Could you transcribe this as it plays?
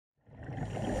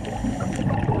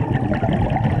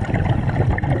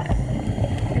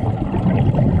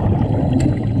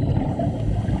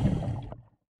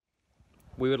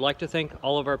like to thank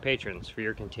all of our patrons for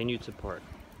your continued support.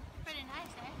 Pretty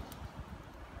nice, eh?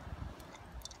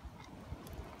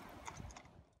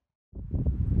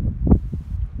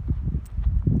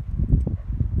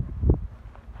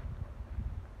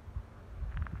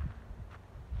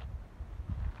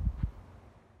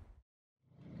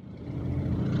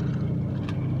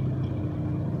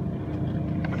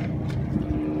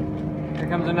 Here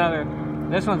comes another.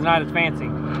 This one's not as fancy.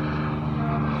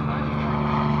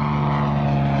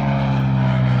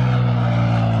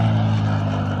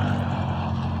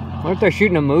 What if they're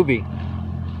shooting a movie?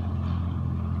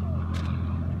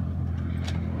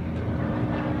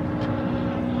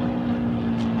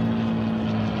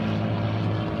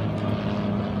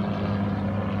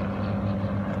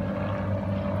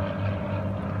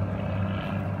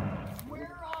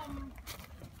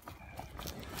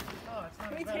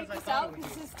 Can we take this out?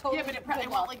 Because this is totally. Yeah, but it probably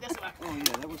won't like this one. Oh yeah,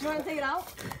 that was. You want to take it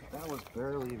out? That was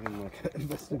barely even like.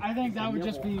 I think that would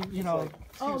just be, you know.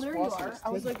 Oh, there you are. I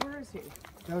was like, where is he?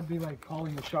 That would be like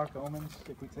calling the shark omens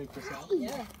if we take this out.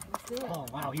 Yeah, let's do it. Oh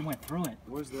wow, he went through it.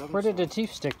 Where's the other Where did the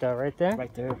teeth stick though? Right there?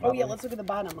 Right there. Oh yeah, let's look at the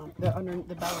bottom on the under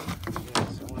the belly.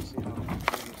 Yes, I want to see how.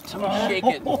 Someone shake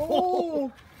it.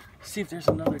 Oh, See if there's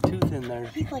another tooth in there.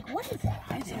 he's like, what is that?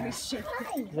 I shit.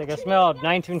 It's like I smell a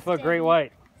 19-foot great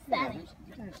white.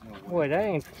 Boy,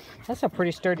 that's a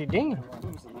pretty sturdy dinghy.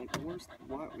 Where's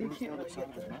the other side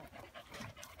of the back?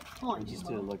 Hold on, Just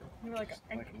did like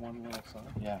one little side.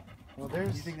 Yeah. Well,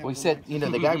 there's. Well, he said, you know,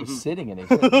 the guy was sitting in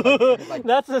it. Like,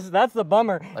 That's the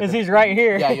bummer, is he's right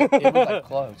here. yeah, it was like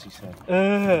close, he said.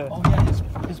 Oh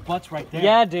yeah, his butt's right there.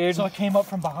 Yeah, dude. So it came up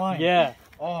from behind. Yeah,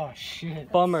 Oh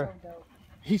shit. bummer.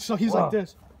 He's like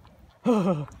this.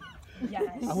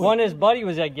 Yes. One his buddy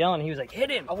was like yelling, he was like,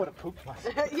 hit him. I would have pooped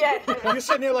myself. Yeah. You're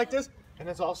sitting there like this, and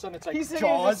then all of a sudden it's like He's sitting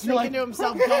jaws. there just You're thinking like, to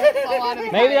himself, don't fall out of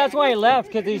the Maybe that's kayak. why he left,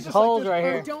 because these just like holes this, right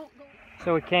here. Don't go.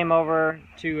 So we came over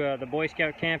to the Boy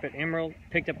Scout camp at Emerald,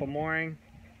 picked up a mooring.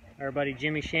 Our buddy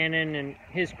Jimmy Shannon and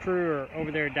his crew are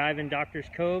over there diving Doctors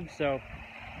Cove, so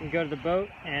we go to the boat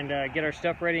and get our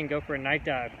stuff ready and go for a night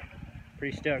dive.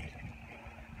 Pretty stoked.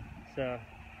 So,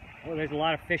 oh, there's a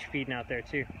lot of fish feeding out there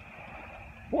too.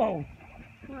 Whoa!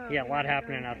 Yeah, a lot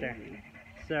happening out there.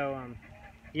 So,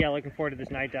 yeah, looking forward to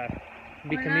this night dive. It'll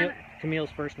be Camille's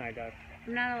first night dive.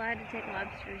 I'm not allowed to take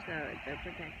lobsters though, they're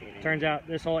protected. Turns out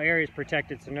this whole area is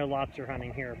protected, so no lobster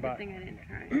hunting here, Good but thing I didn't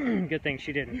try. good thing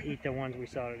she didn't eat the ones we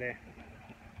saw today.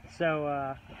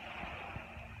 So,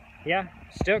 yeah,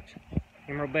 stoked.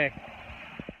 Emerald Bay.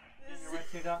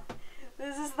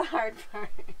 This is the hard part.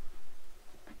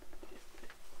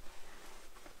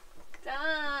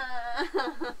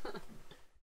 Stop.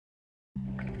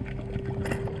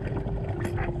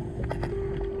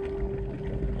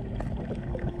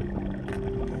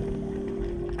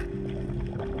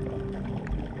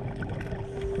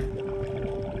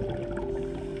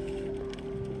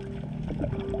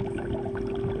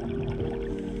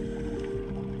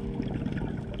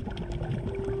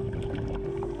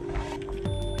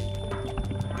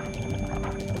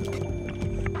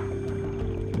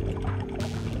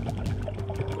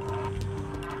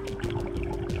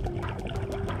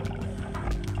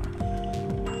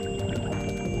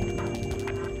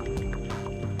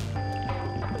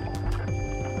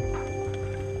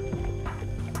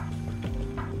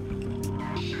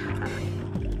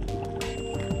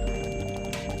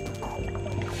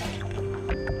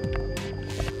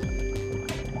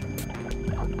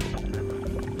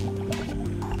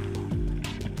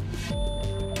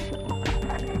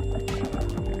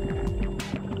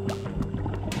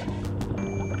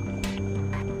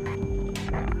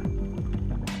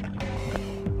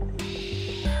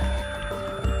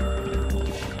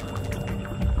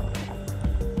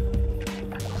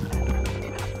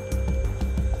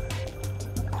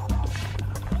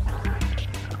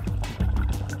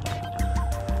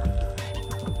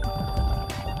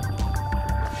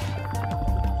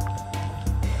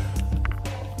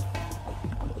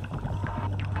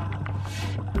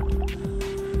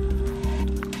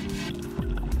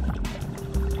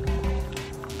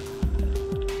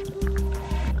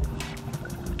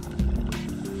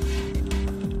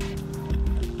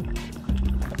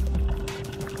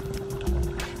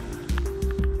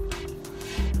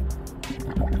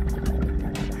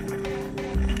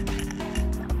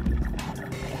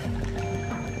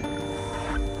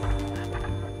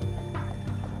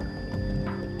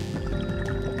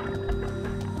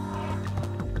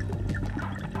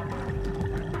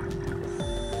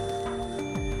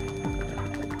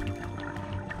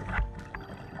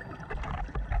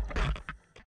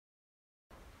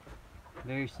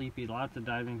 Very sleepy, lots of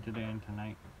diving today and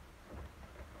tonight.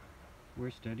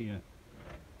 Where's Steady at?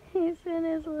 He's in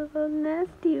his little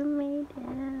nest you made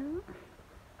him.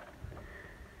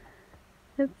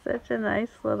 It's such a nice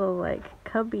little, like,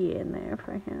 cubby in there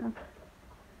for him.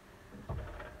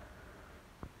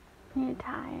 You're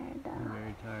tired, though. I'm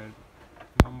very tired.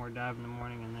 One more dive in the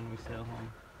morning and then we sail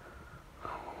home.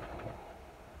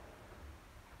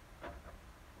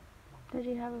 Did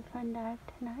you have a fun dive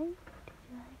tonight? Did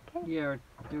you like it? Yeah,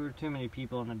 there were too many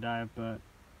people on the dive, but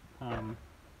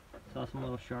saw some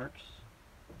little sharks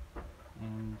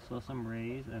and saw some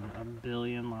rays and a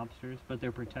billion lobsters, but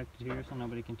they're protected here so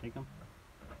nobody can take them.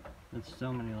 There's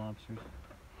so many lobsters.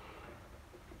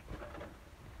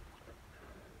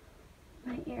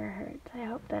 My ear hurts. I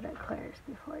hope that it clears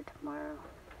before tomorrow.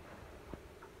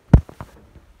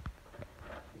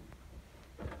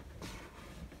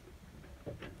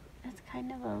 It's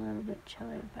kind of a little bit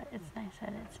chilly, but it's nice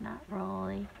that it's not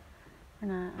rolly. We're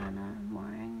not on a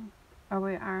mooring. Or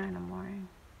we are on a mooring.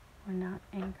 We're not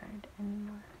anchored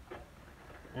anymore.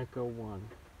 Echo 1.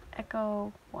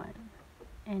 Echo 1.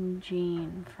 And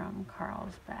Jean from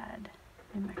Carlsbad,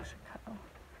 New Mexico.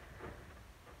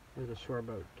 There's a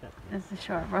shoreboat captain. Is the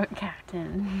shoreboat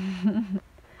captain.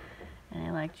 And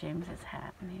I like James's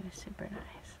hat, and he was super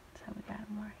nice. So we got him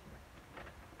mooring.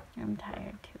 I'm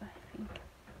tired too, I think.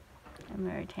 And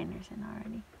my retainer's in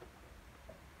already.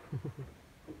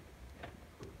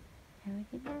 Have a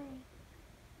good night.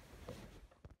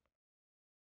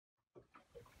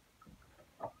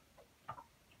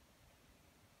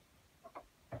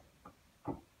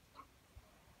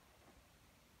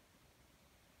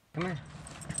 Come here.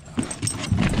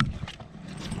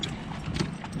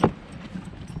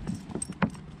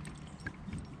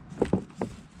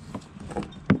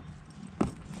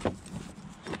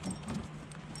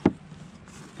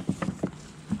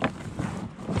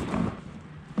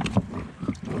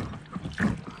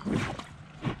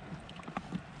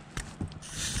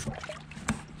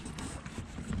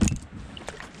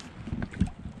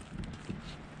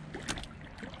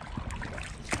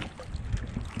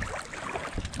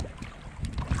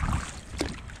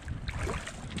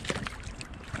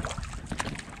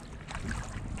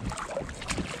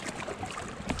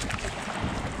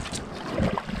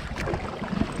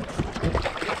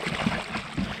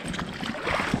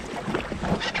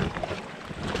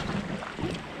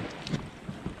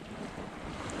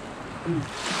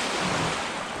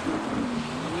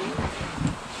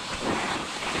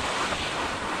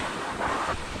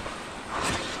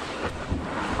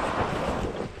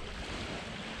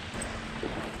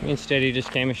 Me and Steady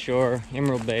just came ashore,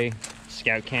 Emerald Bay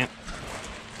Scout Camp.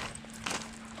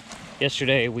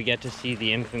 Yesterday we got to see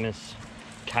the infamous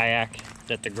kayak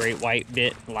that the Great White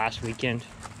bit last weekend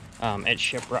at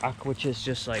Shiprock, which is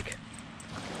just like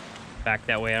back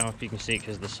that way. I don't know if you can see it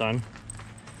because of the sun.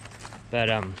 But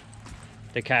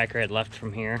the kayaker had left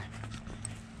from here,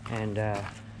 and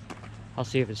I'll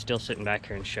see if it's still sitting back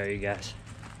here and show you guys.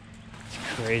 It's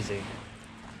crazy.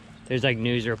 There's like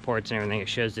news reports and everything. It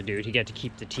shows the dude, he got to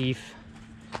keep the teeth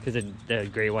because the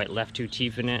Great White left 2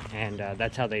 teeth in it, and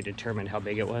that's how they determined how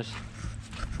big it was.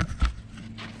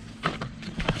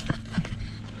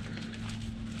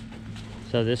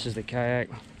 So this is the kayak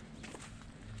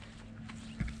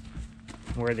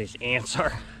where these ants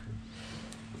are.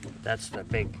 That's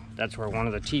where one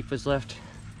of the teeth was left.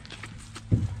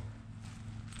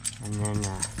 And then,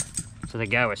 so the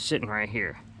guy was sitting right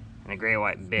here, and the Great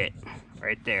White bit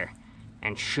right there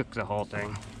and shook the whole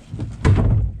thing.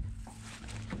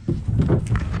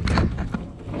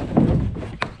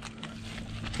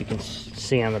 You can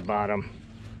see on the bottom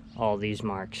all these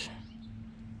marks.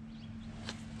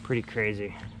 Pretty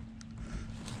crazy.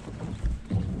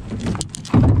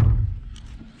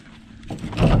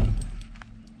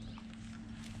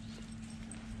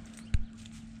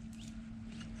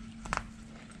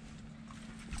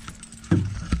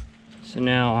 So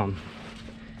now,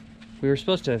 we were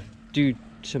supposed to do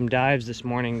some dives this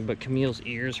morning, but Camille's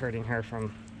ear's hurting her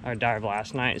from our dive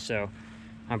last night, so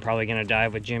I'm probably gonna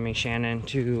dive with Jimmy Shannon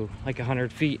to like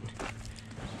 100 feet,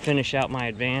 finish out my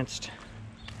advanced.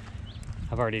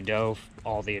 I've already dove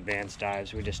all the advanced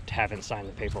dives, we just haven't signed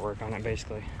the paperwork on it,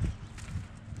 basically.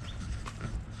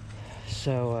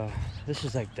 So this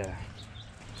is like the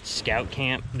scout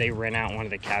camp. They rent out one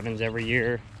of the cabins every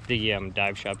year, the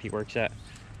dive shop he works at,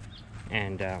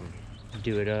 and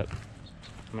do it up.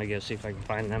 I'm gonna go see if I can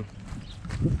find them.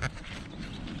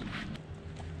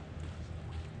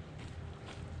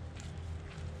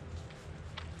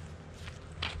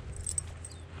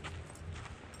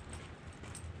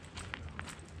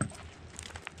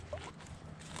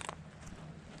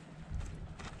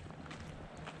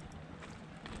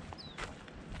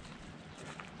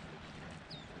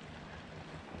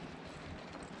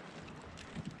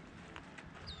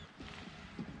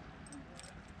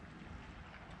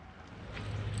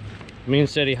 Me and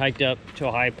Steady hiked up to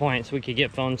a high point so we could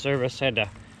get phone service. Had to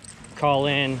call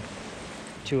in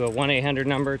to a 1-800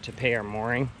 number to pay our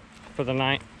mooring for the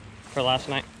night, for last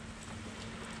night.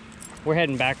 We're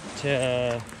heading back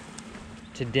to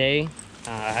today.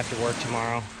 I have to work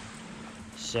tomorrow,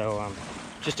 so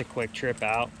just a quick trip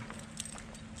out.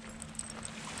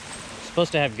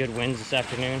 Supposed to have good winds this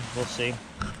afternoon. We'll see.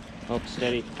 Oh,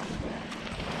 Steady.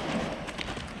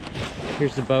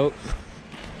 Here's the boat.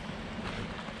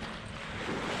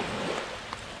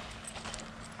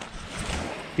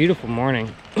 Beautiful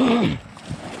morning. I'm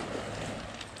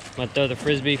gonna throw the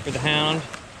frisbee for the hound,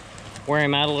 wear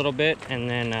him out a little bit, and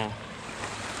then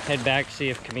head back, see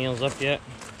if Camille's up yet.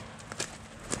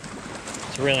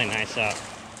 It's really nice out.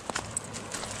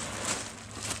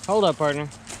 Hold up, partner.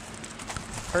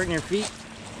 Hurting your feet?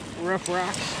 Rough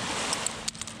rocks.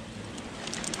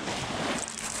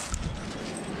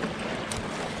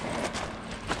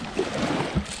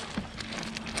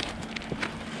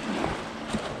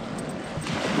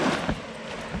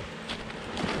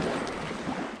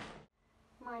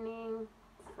 Morning.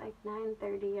 It's like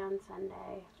 9:30 on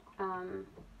Sunday.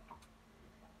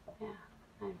 Yeah,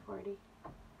 9:40.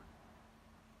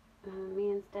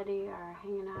 Me and Steady are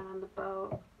hanging out on the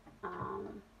boat.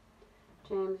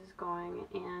 James is going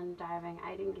and diving.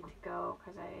 I didn't get to go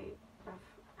because I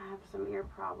have some ear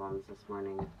problems this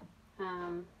morning.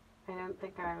 I don't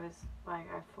think I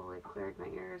fully cleared my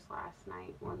ears last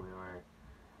night when we were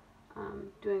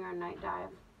doing our night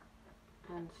dive.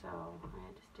 And so I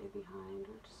had to stay behind,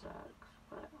 which sucks,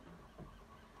 but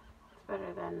it's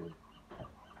better than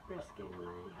risking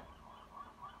my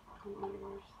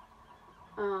ears.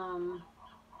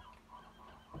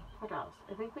 What else?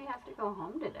 I think we have to go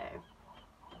home today.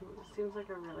 It seems like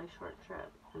a really short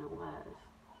trip, and it was.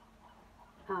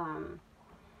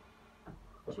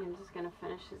 James is gonna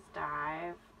finish his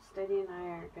dive. Steady and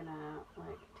I are gonna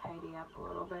like tidy up a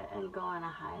little bit and go on a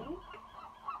hike.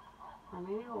 Or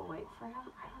maybe we'll wait for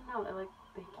him. I don't know.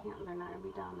 They're not gonna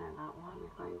be down there that long.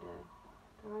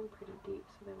 They're going pretty deep,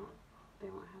 so they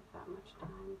won't have that much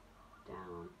time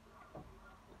down.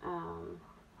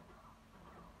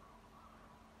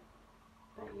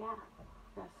 But yeah,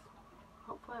 yes.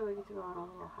 Hopefully we get to go on a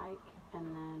little hike,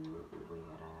 and then we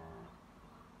gotta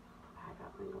pack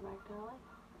up and go back to LA.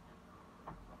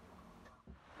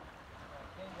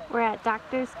 We're at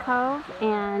Doctors Cove,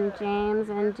 and James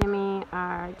and Jimmy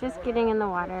are just getting in the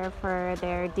water for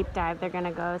their deep dive. They're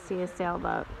gonna go see a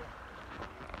sailboat.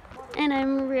 And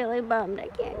I'm really bummed I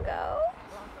can't go.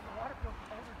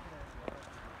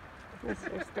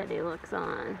 Mr. Steady looks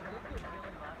on.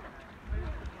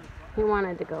 He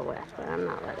wanted to go with, but I'm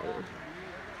not letting him.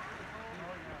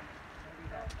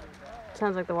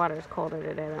 Sounds like the water is colder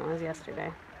today than it was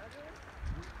yesterday.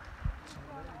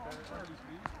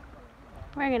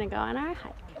 We're gonna go on our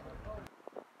hike.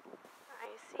 I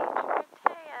see Dorothea,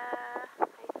 I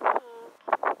think.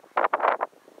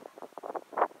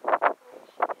 There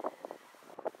she is.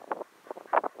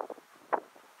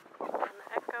 On the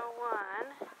Echo 1.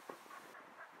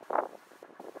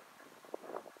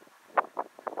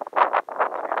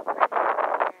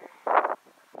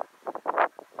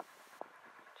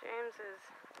 James is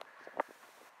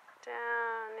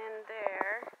down in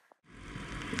there.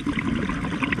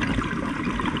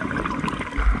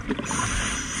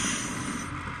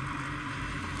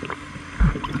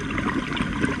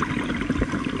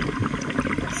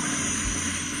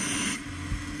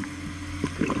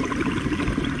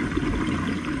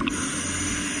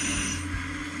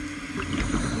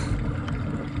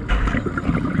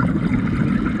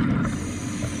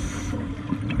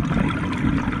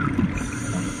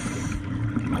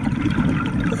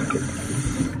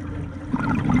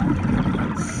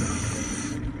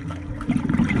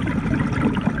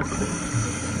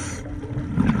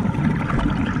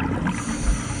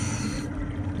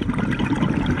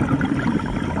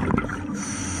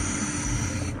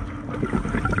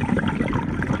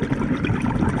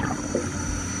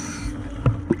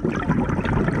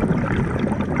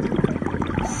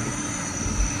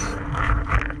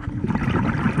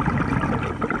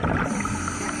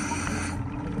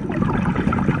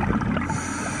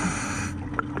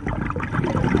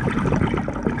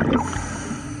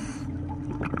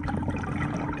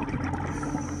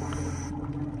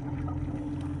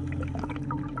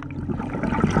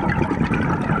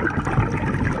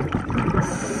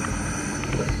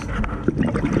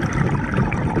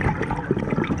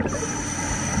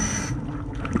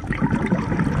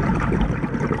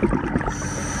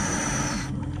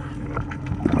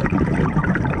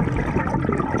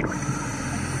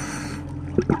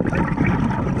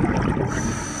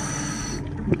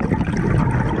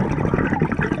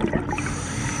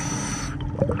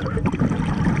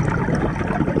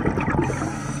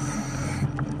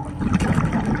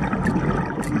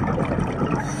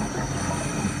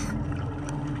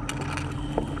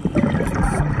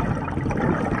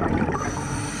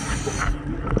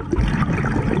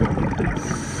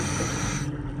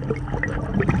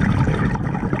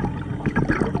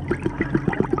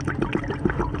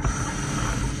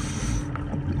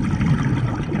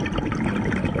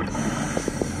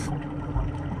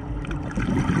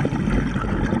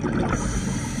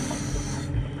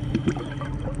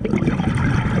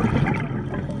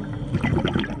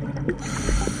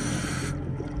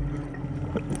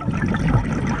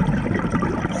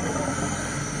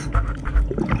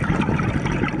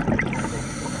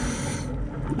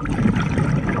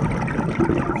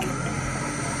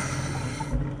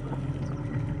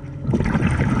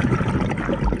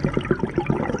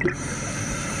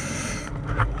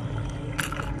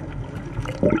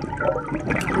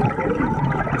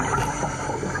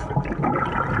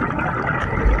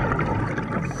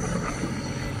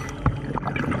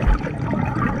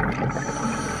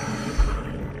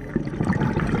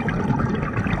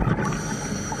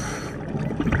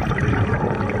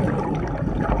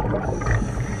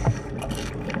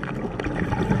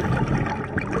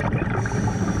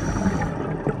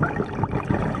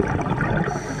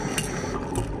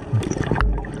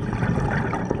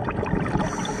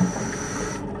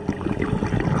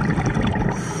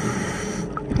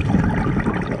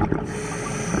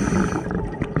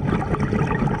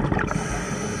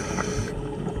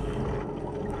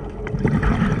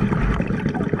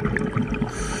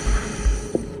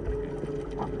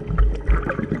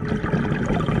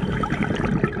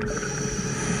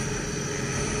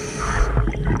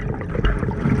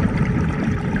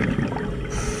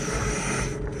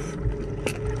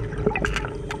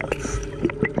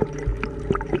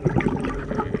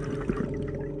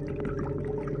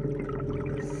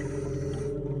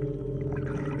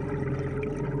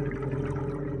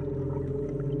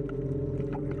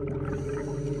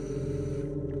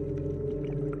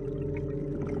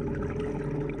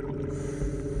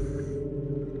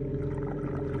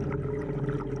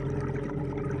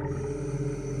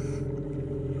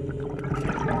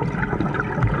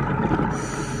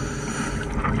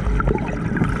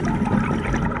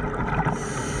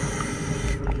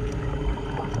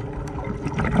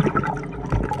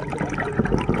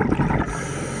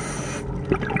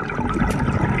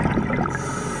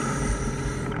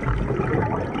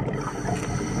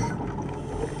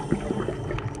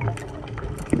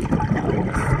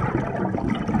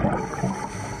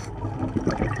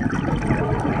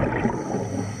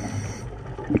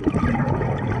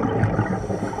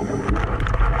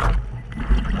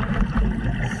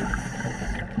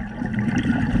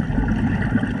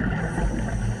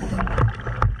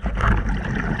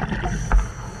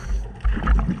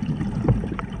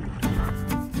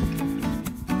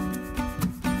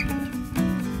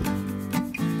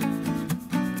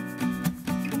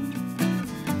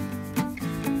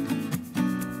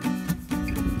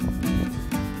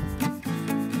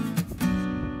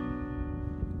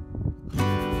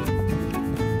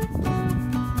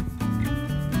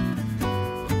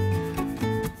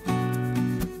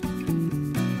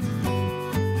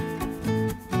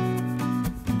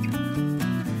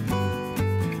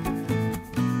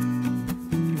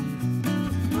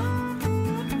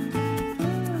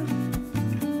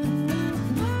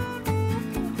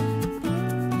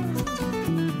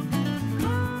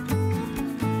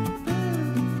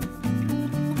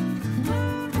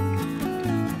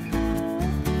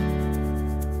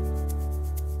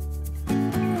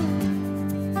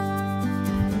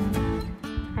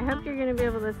 Be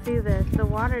able to see this. The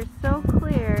water is so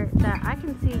clear that I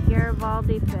can see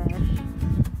Garibaldi fish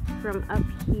from up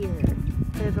here.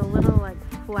 There's a little like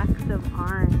flecks of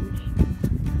orange.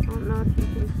 I don't know if you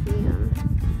can see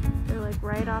them. They're like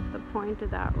right off the point of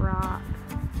that rock.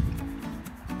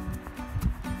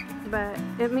 But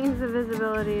it means the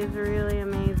visibility is really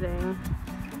amazing,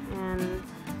 and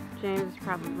James is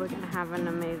probably going to have an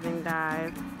amazing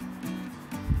dive.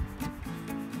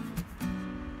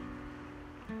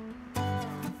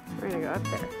 We're gonna go up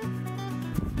there.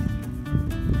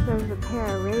 There's a pair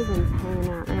of ravens hanging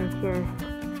out right here.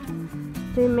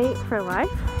 They mate for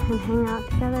life and hang out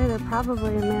together. They're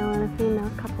probably a male and a female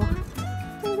couple.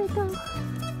 There they go.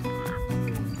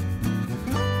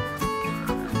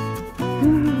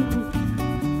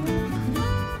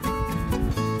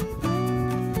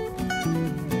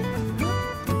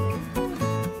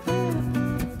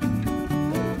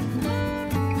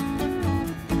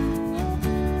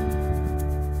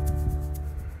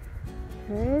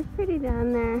 Pretty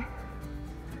down there. I'm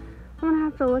gonna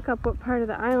have to look up what part of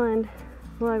the island,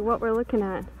 like what we're looking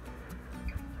at.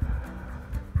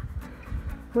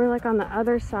 We're like on the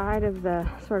other side of the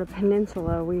sort of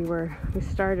peninsula we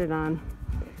started on.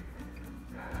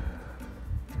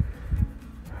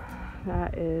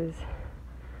 That is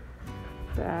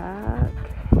back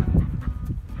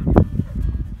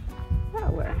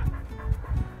that way.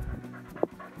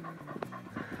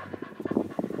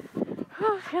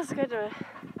 Oh, it feels good to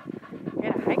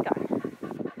get a hike on.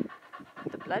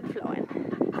 The blood flowing.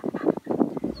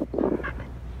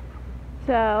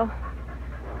 So,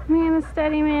 me and the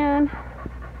steady man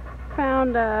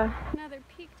found another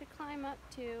peak to climb up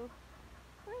to.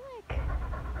 We're like,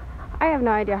 I have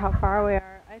no idea how far we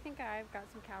are. I think I've got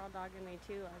some cattle dog in me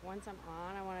too. Like once I'm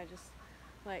on, I want to just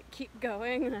like keep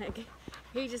going. Like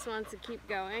he just wants to keep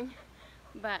going.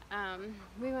 But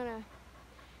we want to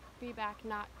be back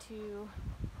not too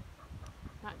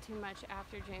too much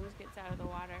after James gets out of the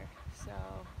water, so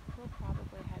we'll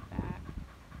probably head back.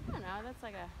 I don't know, that's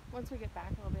like once we get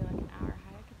back it'll be like an hour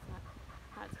hike. It's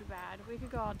not too bad. We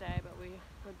could go all day, but we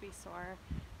would be sore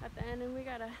at the end, and we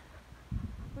gotta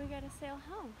sail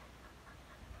home.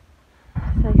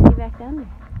 So I see back down there.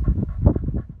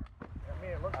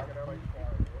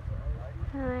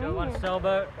 Don't want a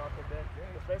sailboat.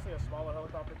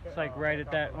 It's like right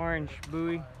at that orange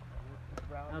buoy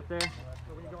out there.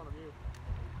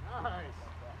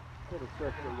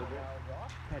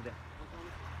 Had to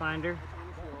find her.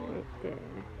 Right there.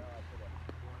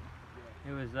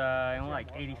 It was only like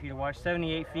 80 feet of water,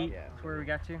 78 feet. That's where we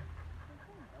got to.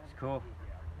 It's cool.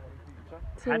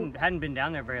 Hadn't been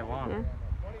down there very long. Yeah.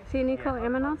 See any cool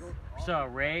aminos? Saw a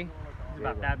ray. It's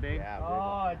about that big.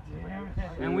 Oh, damn it.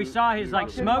 And we saw his like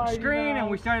smoke screen, and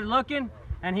we started looking,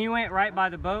 and he went right by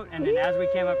the boat. And then as we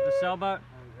came up to the sailboat,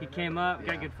 he came up,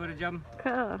 got good footage of him.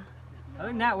 Cool. Other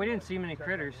than that, we didn't see many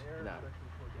critters. No.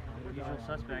 Usual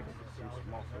suspects.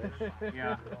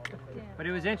 Yeah. But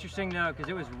it was interesting though, because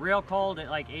it was real cold at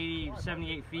like 80,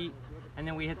 78 feet. And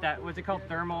then we hit that, what's it called?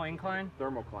 Thermal incline?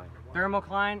 Thermocline.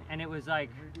 Thermocline, and it was like,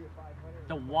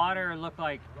 the water looked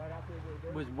like,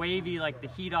 was wavy like the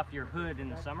heat off your hood in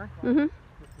the summer. Mm-hmm.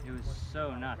 It was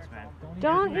so nuts, man.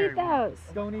 Don't eat those.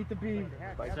 Don't eat the beef.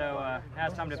 So now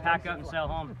it's time to pack up and sail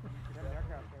home.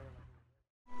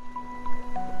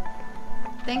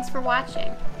 Thanks for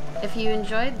watching. If you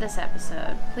enjoyed this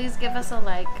episode, please give us a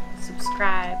like,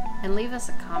 subscribe, and leave us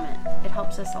a comment. It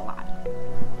helps us a lot.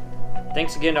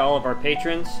 Thanks again to all of our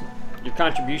patrons. Your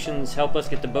contributions help us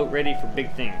get the boat ready for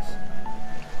big things.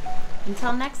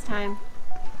 Until next time.